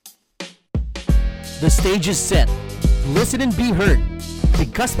The stage is set. Listen and be heard.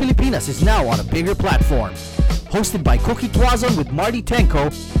 Because Pilipinas is now on a bigger platform. Hosted by Cookie Tuazon with Marty Tenko,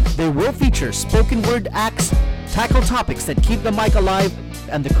 they will feature spoken word acts, tackle topics that keep the mic alive,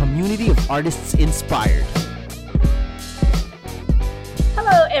 and the community of artists inspired.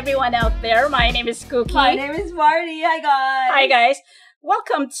 Hello everyone out there, my name is Cookie. My name is Marty. Hi guys. Hi guys.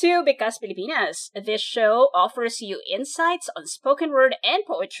 Welcome to Because Pilipinas. This show offers you insights on spoken word and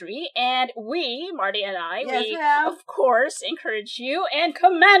poetry, and we, Marty and I, of course, encourage you and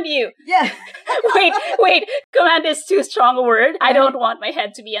command you. Yeah. Wait, command is too strong a word. I don't want my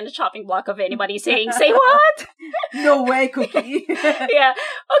head to be on the chopping block of anybody saying, say what? No way, Cookie. Yeah.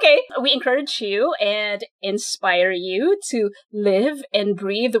 Okay, we encourage you and inspire you to live and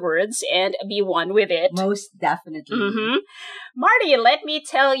breathe words and be one with it. Most definitely. Mm-hmm. Marty, let me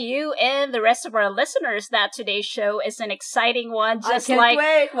tell you and the rest of our listeners that today's show is an exciting one. I can't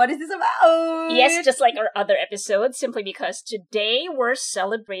wait. What is this about? Yes, just like our other episodes, simply because today we're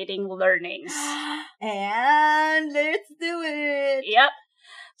celebrating learnings. And let's do it. Yep.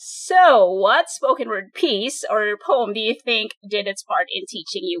 So, what spoken word piece or poem do you think did its part in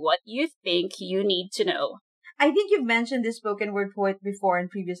teaching you what you think you need to know? I think you've mentioned this spoken word poet before in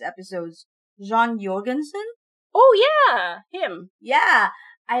previous episodes. Jean Jorgensen? Oh, yeah, him. Yeah,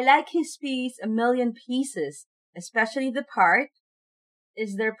 I like his piece, A Million Pieces, especially the part,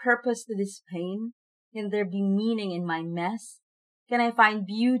 is there purpose to this pain? Can there be meaning in my mess? Can I find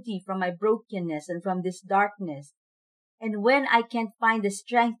beauty from my brokenness and from this darkness? And when I can't find the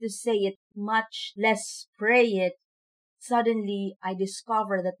strength to say it, much less pray it, suddenly I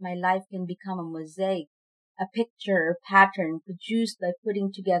discover that my life can become a mosaic, a picture or pattern produced by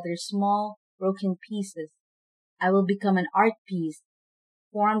putting together small, broken pieces. I will become an art piece,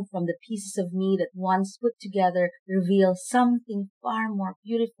 formed from the pieces of me that once put together reveal something far more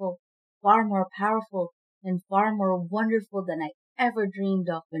beautiful, far more powerful, and far more wonderful than I ever dreamed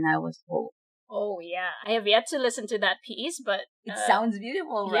of when I was whole. Oh, yeah. I have yet to listen to that piece, but... It sounds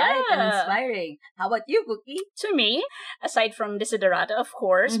beautiful, right? Yeah. And inspiring. How about you, Cookie? To me, aside from Desiderata, of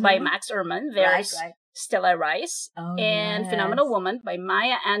course, by Max Ehrmann, there's Stella Rice, and Phenomenal Woman by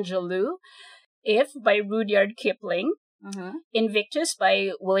Maya Angelou, If by Rudyard Kipling, Invictus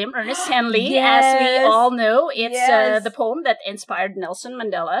by William Ernest Henley. As we all know, it's the poem that inspired Nelson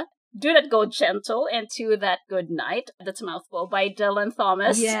Mandela. Do Not Go Gentle and To That Good Night, that's a mouthful, by Dylan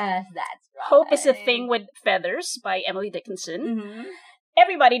Thomas. Yes, that's right. Hope is a Thing with Feathers by Emily Dickinson.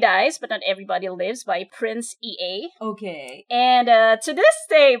 Everybody Dies, But Not Everybody Lives by Prince E.A. Okay. And To This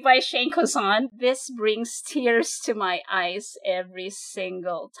Day by Shane Kuzan. This brings tears to my eyes every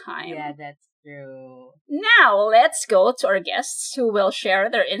single time. Yeah, that's true. Now, let's go to our guests who will share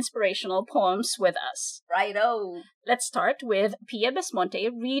their inspirational poems with us. Righto. Let's start with Pia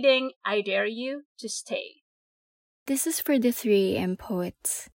Besmonte reading I Dare You to Stay. This is for the 3 a.m.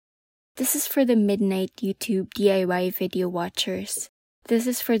 poets. This is for the midnight YouTube DIY video watchers. This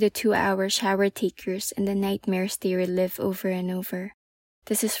is for the 2-hour shower takers and the nightmares they relive over and over.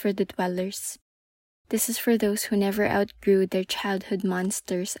 This is for the dwellers. This is for those who never outgrew their childhood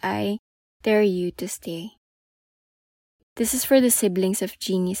monsters. I dare you to stay. This is for the siblings of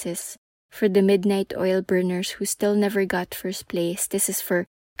geniuses, for the midnight oil burners who still never got first place. This is for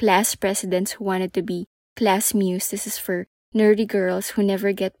class presidents who wanted to be class muse. This is for nerdy girls who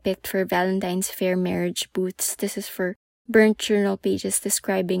never get picked for Valentine's Fair marriage booths. This is for burnt journal pages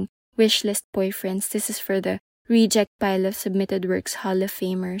describing wish list boyfriends. This is for the reject pile of submitted works Hall of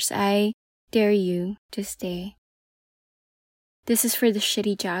Famers. I dare you to stay. This is for the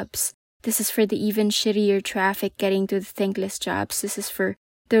shitty jobs. This is for the even shittier traffic getting to the thankless jobs. This is for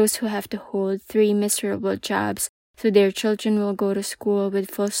those who have to hold 3 miserable jobs so their children will go to school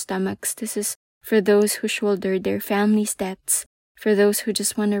with full stomachs. This is for those who shoulder their family's debts, for those who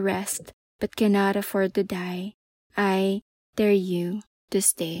just want to rest but cannot afford to die. I dare you to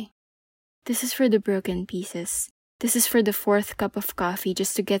stay. This is for the broken pieces. This is for the 4th cup of coffee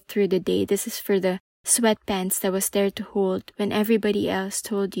just to get through the day. This is for the sweatpants that was there to hold when everybody else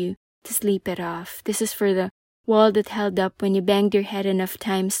told you to sleep it off. This is for the wall that held up when you banged your head enough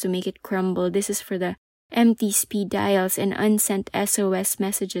times to make it crumble. This is for the empty speed dials and unsent SOS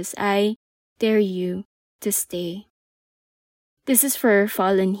messages. I dare you to stay. This is for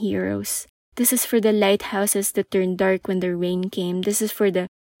fallen heroes. This is for the lighthouses that turned dark when the rain came. This is for the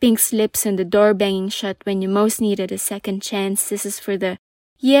pink slips and the door banging shut when you most needed a second chance. This is for the,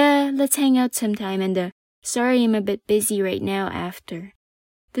 yeah, let's hang out sometime, and the, sorry, I'm a bit busy right now after.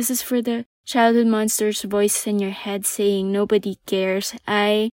 This is for the childhood monster's voice in your head saying nobody cares.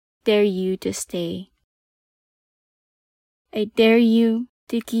 I dare you to stay. I dare you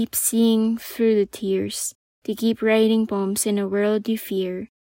to keep seeing through the tears, to keep writing poems in a world you fear.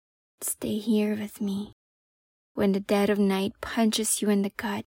 Stay here with me. When the dead of night punches you in the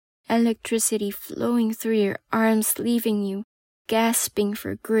gut, electricity flowing through your arms, leaving you gasping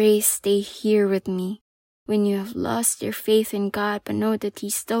for grace, stay here with me. When you have lost your faith in God, but know that He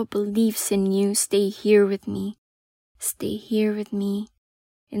still believes in you, stay here with me. Stay here with me,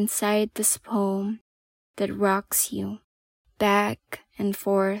 inside this poem that rocks you, back and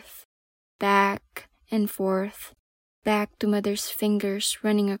forth, back and forth, back to mother's fingers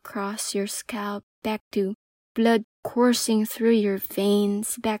running across your scalp, back to blood coursing through your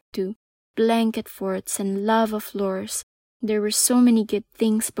veins, back to blanket forts and lava floors. There were so many good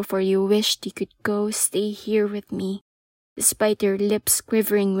things before you wished you could go. Stay here with me. Despite your lips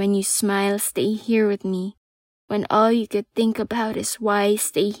quivering when you smile, stay here with me. When all you could think about is why,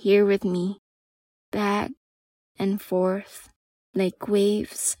 stay here with me. Back and forth, like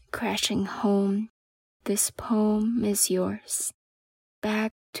waves crashing home. This poem is yours.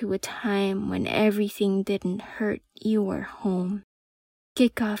 Back to a time when everything didn't hurt, you were home.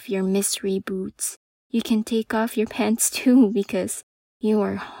 Kick off your mystery boots. You can take off your pants too because you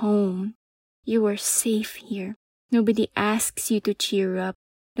are home. You are safe here. Nobody asks you to cheer up.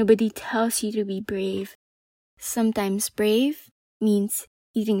 Nobody tells you to be brave. Sometimes brave means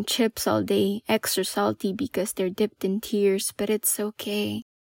eating chips all day, extra salty because they're dipped in tears, but it's okay.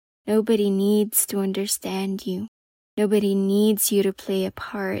 Nobody needs to understand you. Nobody needs you to play a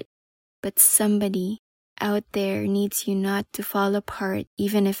part. But somebody out there needs you not to fall apart,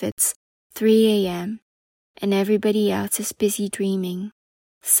 even if it's 3 a.m. and everybody else is busy dreaming.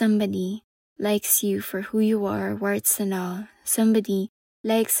 Somebody likes you for who you are, warts and all. Somebody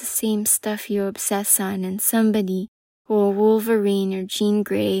likes the same stuff you obsess on, and somebody who will Wolverine or Jean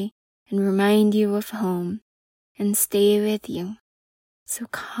Grey and remind you of home and stay with you. So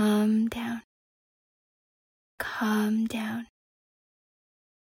calm down. Calm down.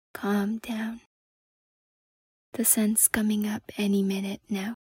 Calm down. The sun's coming up any minute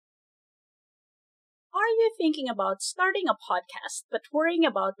now. Are you thinking about starting a podcast but worrying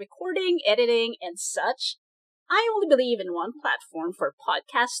about recording, editing, and such? I only believe in one platform for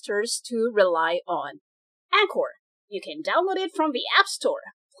podcasters to rely on. Anchor. You can download it from the App Store,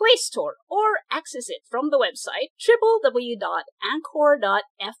 Play Store, or access it from the website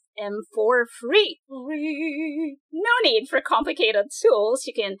www.anchor.fm for free. No need for complicated tools.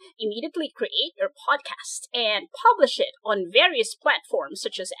 You can immediately create your podcast and publish it on various platforms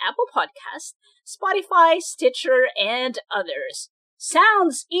such as Apple Podcasts, Spotify, Stitcher, and others.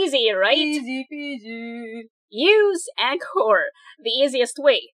 Sounds easy, right? Easy peasy. Use Anchor, the easiest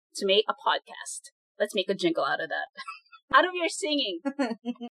way to make a podcast. Let's make a jingle out of that. Out of your singing.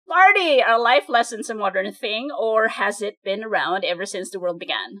 Marty, are life lessons a modern thing, or has it been around ever since the world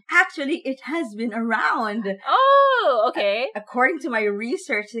began? Actually, it has been around. Oh, okay. According to my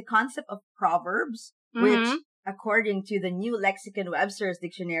research, the concept of proverbs, which, according to the New Lexicon Webster's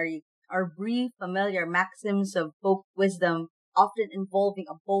Dictionary, are brief, familiar maxims of folk wisdom, often involving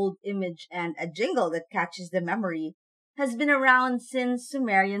a bold image and a jingle that catches the memory, has been around since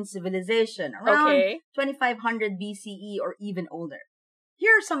Sumerian civilization, around 2500 BCE or even older.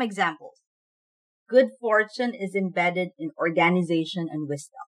 Here are some examples. Good fortune is embedded in organization and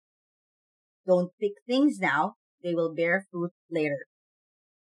wisdom. Don't pick things now, they will bear fruit later.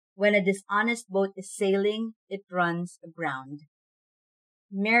 When a dishonest boat is sailing, it runs aground.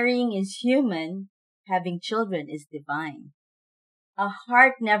 Marrying is human, having children is divine. A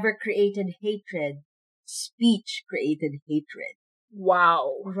heart never created hatred, speech created hatred.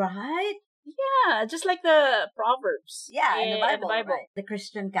 Wow. Right? Yeah, just like the Proverbs. Yeah, in the Bible. Right. The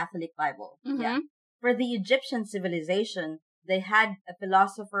Christian Catholic Bible. Mm-hmm. Yeah. For the Egyptian civilization, they had a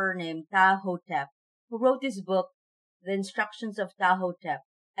philosopher named Ptahhotep who wrote this book, The Instructions of Ptahhotep,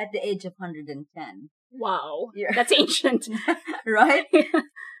 at the age of 110. Wow. That's ancient. Right?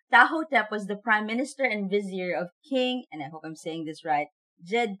 Ptahhotep was the prime minister and vizier of King, and I hope I'm saying this right,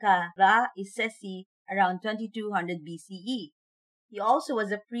 Jedka-Ra-Isesi around 2200 BCE. He also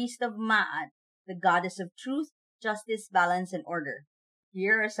was a priest of Ma'at, the goddess of truth, justice, balance, and order.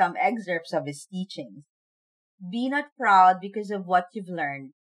 Here are some excerpts of his teachings. Be not proud because of what you've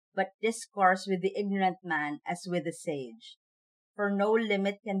learned, but discourse with the ignorant man as with a sage. For no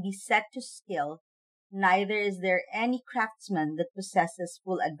limit can be set to skill, neither is there any craftsman that possesses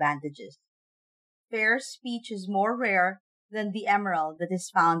full advantages. Fair speech is more rare than the emerald that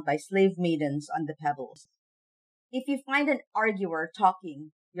is found by slave maidens on the pebbles. If you find an arguer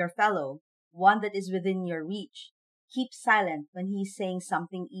talking, your fellow, one that is within your reach, keep silent when he is saying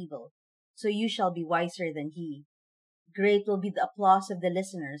something evil, so you shall be wiser than he. Great will be the applause of the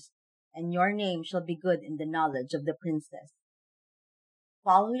listeners, and your name shall be good in the knowledge of the princess.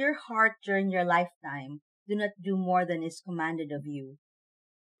 Follow your heart during your lifetime. Do not do more than is commanded of you.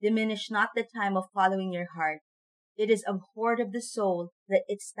 Diminish not the time of following your heart. It is abhorred of the soul that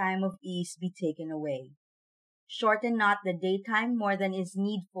its time of ease be taken away. Shorten not the daytime more than is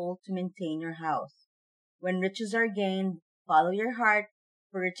needful to maintain your house. When riches are gained, follow your heart,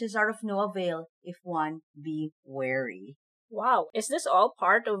 for riches are of no avail if one be weary. Wow, is this all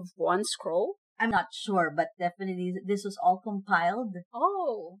part of one scroll? I'm not sure, but definitely this was all compiled.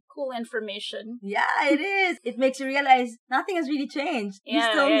 Oh, cool information. Yeah, it is. It makes you realize nothing has really changed. You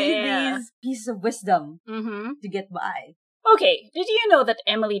still need these pieces of wisdom to get by. Okay, did you know that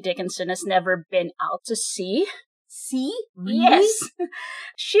Emily Dickinson has never been out to sea? Sea? Really? Yes.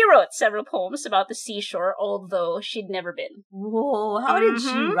 She wrote several poems about the seashore, although she'd never been. Whoa, how did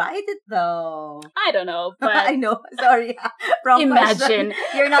she write it though? I don't know, but... I know, sorry. Wrong imagine. Question.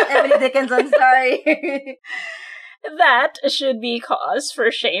 You're not Emily Dickinson, sorry. That should be cause for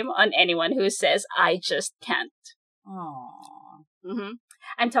shame on anyone who says, I just can't. Aww.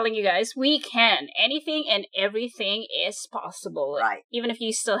 I'm telling you guys, we can. Anything and everything is possible. Right. Even if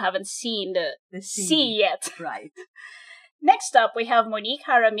you still haven't seen the sea yet. Right. Next up, we have Monique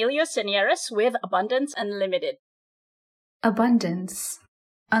Jaramillo Senieres with Abundance Unlimited. Abundance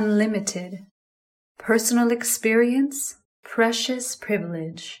Unlimited. Personal experience, precious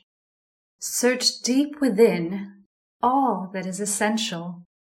privilege. Search deep within all that is essential.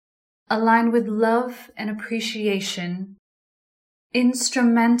 Align with love and appreciation.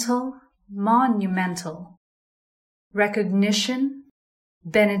 Instrumental, monumental. Recognition,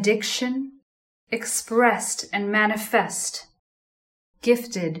 benediction, expressed and manifest.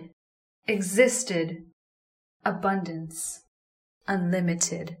 Gifted, existed, abundance,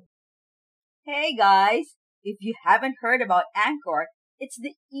 unlimited. Hey guys, if you haven't heard about Anchor, it's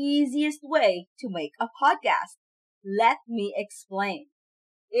the easiest way to make a podcast. Let me explain.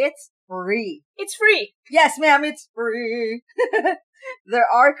 It's free. It's free. Yes, ma'am, it's free. There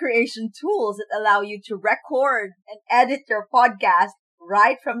are creation tools that allow you to record and edit your podcast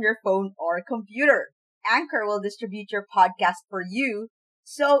right from your phone or computer. Anchor will distribute your podcast for you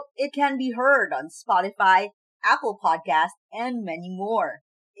so it can be heard on Spotify, Apple Podcasts, and many more.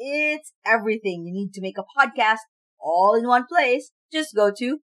 It's everything you need to make a podcast all in one place. Just go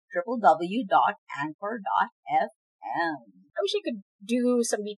to www.anchor.fm. I wish I could do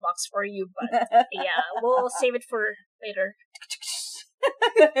some beatbox for you, but yeah, we'll save it for later.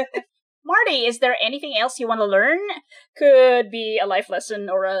 Marty, is there anything else you want to learn? Could be a life lesson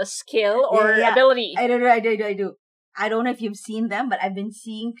or a skill or ability. I do. I don't know if you've seen them, but I've been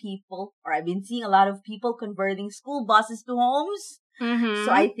seeing a lot of people converting school buses to homes. Mm-hmm.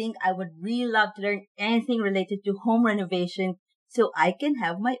 So I think I would really love to learn anything related to home renovation so I can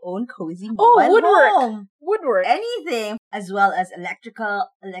have my own cozy mobile home. Woodwork. Anything, as well as electrical.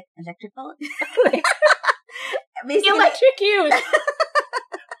 Basically, electric use.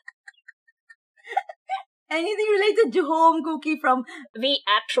 Anything related to home, Cookie, from the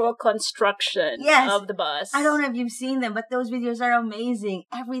actual construction of the bus. I don't know if you've seen them, but those videos are amazing.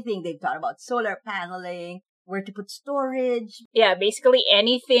 Everything they've taught about solar paneling, where to put storage. Yeah, basically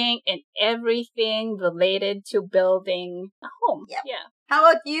anything and everything related to building a home. Yep. Yeah. How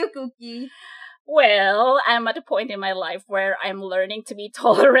about you, Cookie? Well, I'm at a point in my life where I'm learning to be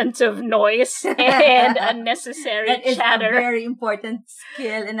tolerant of noise and unnecessary that is chatter. A very important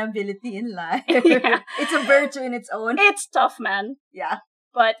skill and ability in life. Yeah. It's a virtue in its own. It's tough, man. Yeah.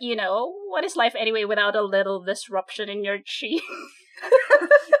 But, what is life anyway without a little disruption in your chi?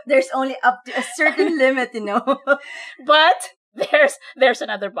 There's only up to a certain limit, But there's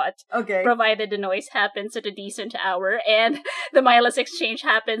another but. Okay. Provided the noise happens at a decent hour and the mindless exchange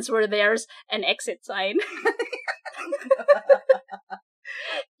happens where there's an exit sign.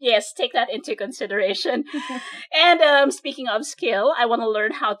 Yes, take that into consideration. And speaking of skill, I want to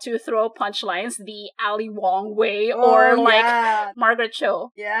learn how to throw punchlines the Ali Wong way or Margaret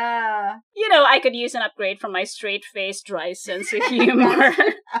Cho. Yeah. I could use an upgrade from my straight-faced, dry sense of humor.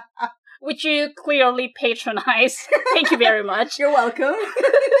 Which you clearly patronize. Thank you very much. You're welcome.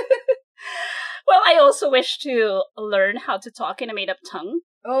 Well, I also wish to learn how to talk in a made-up tongue.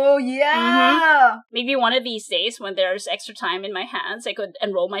 Oh, yeah! Mm-hmm. Maybe one of these days, when there's extra time in my hands, I could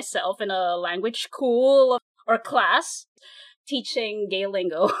enroll myself in a language school or class teaching gay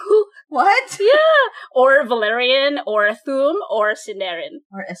lingo. What? Yeah! Or Valerian, or Thum, or Sindarin.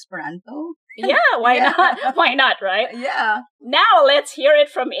 Or Esperanto? Yeah, why not? Why not, right? Yeah. Now, let's hear it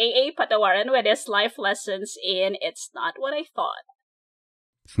from A.A. Patawaran with his life lessons in It's Not What I Thought.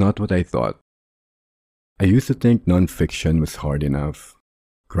 It's not what I thought. I used to think nonfiction was hard enough,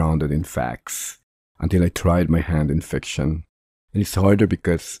 grounded in facts, until I tried my hand in fiction. And it's harder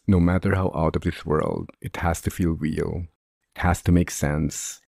because no matter how out of this world, it has to feel real. It has to make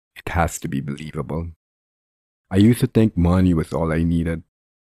sense. It has to be believable. I used to think money was all I needed,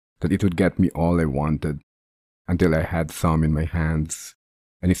 that it would get me all I wanted, until I had some in my hands.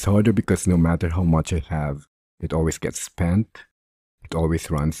 And it's harder because no matter how much I have, it always gets spent. It always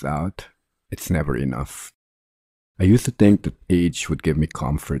runs out. It's never enough. I used to think that age would give me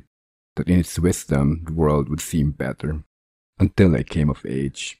comfort, that in its wisdom, the world would seem better, until I came of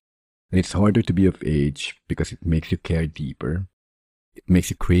age. And it's harder to be of age because it makes you care deeper. It makes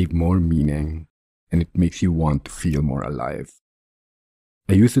you crave more meaning, and it makes you want to feel more alive.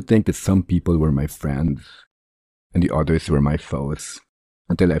 I used to think that some people were my friends, and the others were my foes,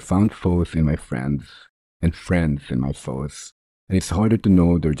 until I found foes in my friends, and friends in my foes. And it's harder to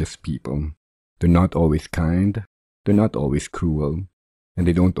know they're just people. They're not always kind, they're not always cruel, and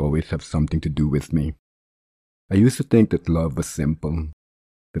they don't always have something to do with me. I used to think that love was simple,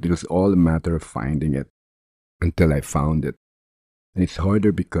 that it was all a matter of finding it, until I found it. And it's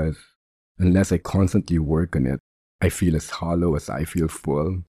harder because, unless I constantly work on it, I feel as hollow as I feel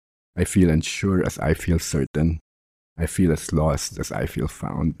full. I feel unsure as I feel certain. I feel as lost as I feel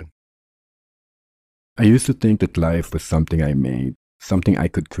found. I used to think that life was something I made, something I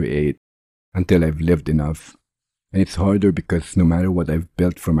could create, until I've lived enough. And it's harder because no matter what I've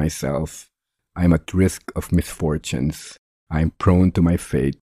built for myself, I am at risk of misfortunes. I am prone to my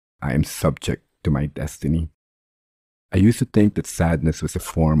fate. I am subject to my destiny. I used to think that sadness was a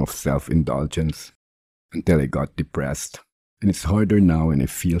form of self-indulgence, until I got depressed. And it's harder now when I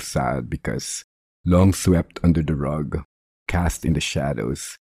feel sad because, long swept under the rug, cast in the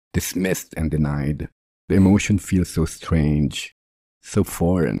shadows, dismissed and denied, the emotion feels so strange, so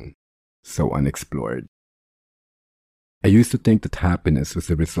foreign, so unexplored. I used to think that happiness was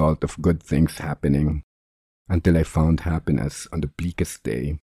the result of good things happening, until I found happiness on the bleakest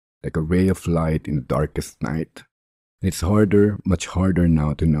day, like a ray of light in the darkest night. And it's harder, much harder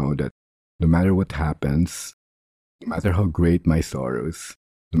now to know that no matter what happens, no matter how great my sorrows,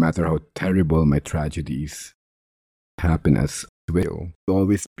 no matter how terrible my tragedies, happiness will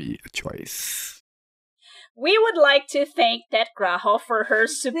always be a choice. We would like to thank Tet Grajo for her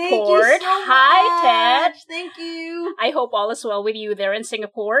support. Thank you so Hi, much. Tet. Thank you. I hope all is well with you there in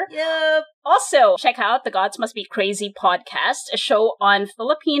Singapore. Yep. Also, check out the Gods Must Be Crazy podcast, a show on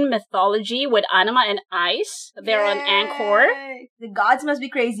Philippine mythology with Anima and Ice. They're on Anchor. The Gods Must Be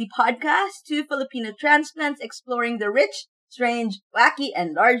Crazy podcast, 2 Filipino transplants exploring the rich, strange, wacky,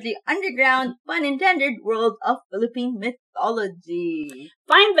 and largely underground, pun intended, world of Philippine mythology.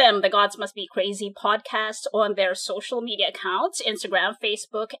 Find them, the Gods Must Be Crazy podcast, on their social media accounts, Instagram,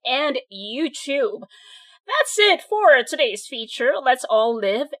 Facebook, and YouTube. That's it for today's feature. Let's all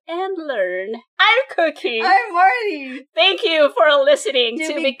live and learn. I'm Cookie. I'm Marty. Thank you for listening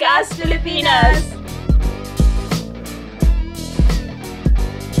to Bigas Filipinas.